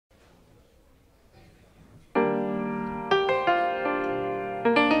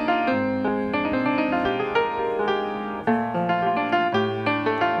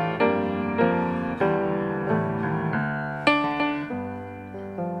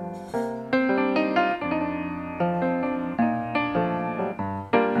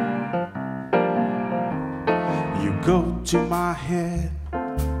go to my head,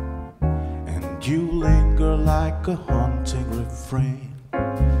 and you linger like a haunting refrain,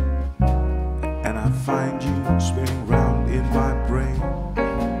 and I find you spinning round in my brain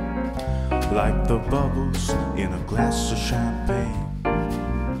like the bubbles in a glass of champagne.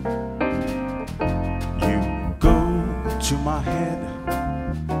 You go to my head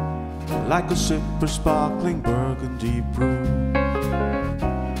like a sip of sparkling burgundy brew,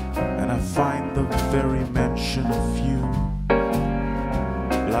 and I find the very mention of you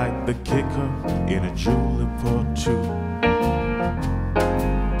like the kicker in a julep or two.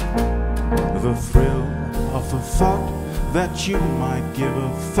 The thrill of the thought that you might give a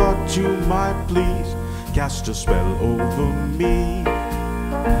thought to my please cast a spell over me.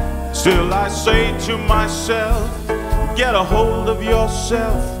 Still I say to myself, get a hold of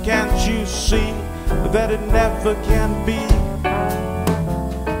yourself. Can't you see that it never can be?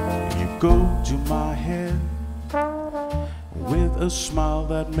 You go to my head with a smile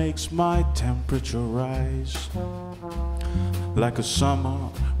that makes my temperature rise, like a summer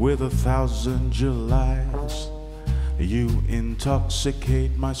with 1,000 Julys. You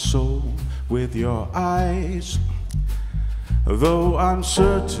intoxicate my soul with your eyes, though I'm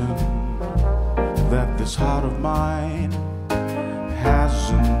certain that this heart of mine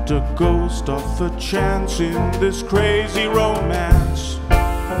hasn't a ghost of a chance in this crazy romance.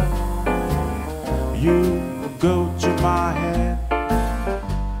 You go to my head,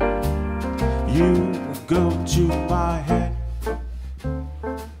 you go to my head.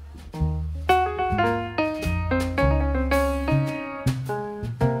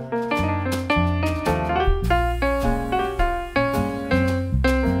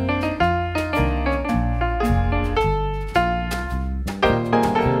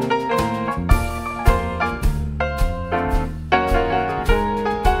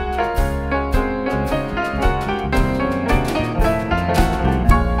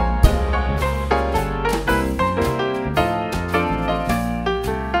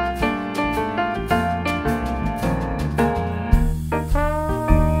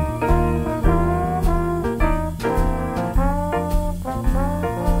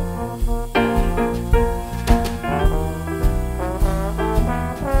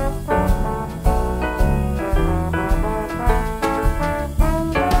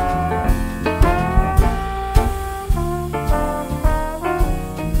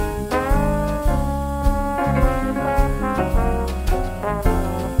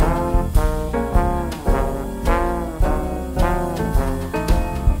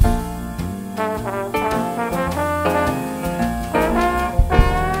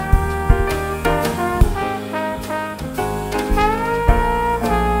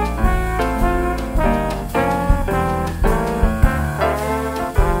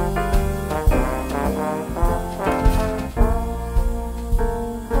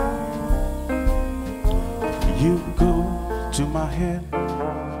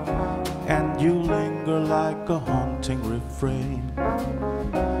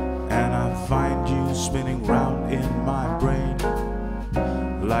 And I find you spinning round in my brain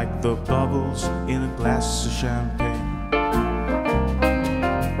like the bubbles in a glass of champagne.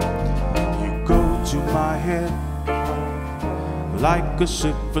 You go to my head like a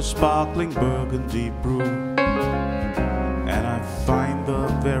sip of sparkling burgundy brew, and I find the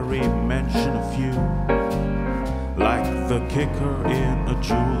very mention of you like the kicker in a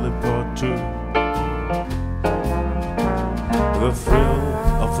julep or two. The thrill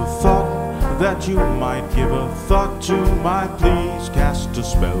of the thought that you might give a thought to my please cast a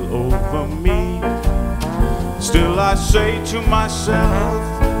spell over me. Still I say to myself,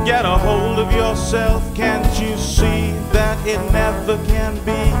 get a hold of yourself. Can't you see that it never can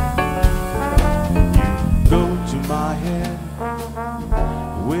be? You go to my head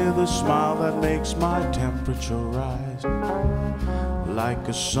with a smile that makes my temperature rise, like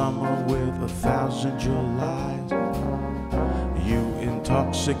a summer with 1,000 Julys. You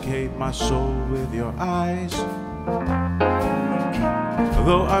intoxicate my soul with your eyes,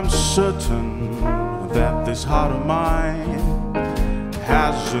 though I'm certain that this heart of mine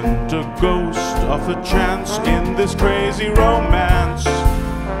hasn't a ghost of a chance in this crazy romance.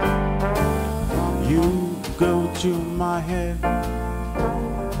 You go to my head,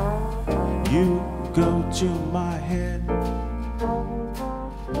 you go to my head,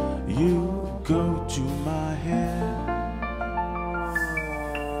 you go to my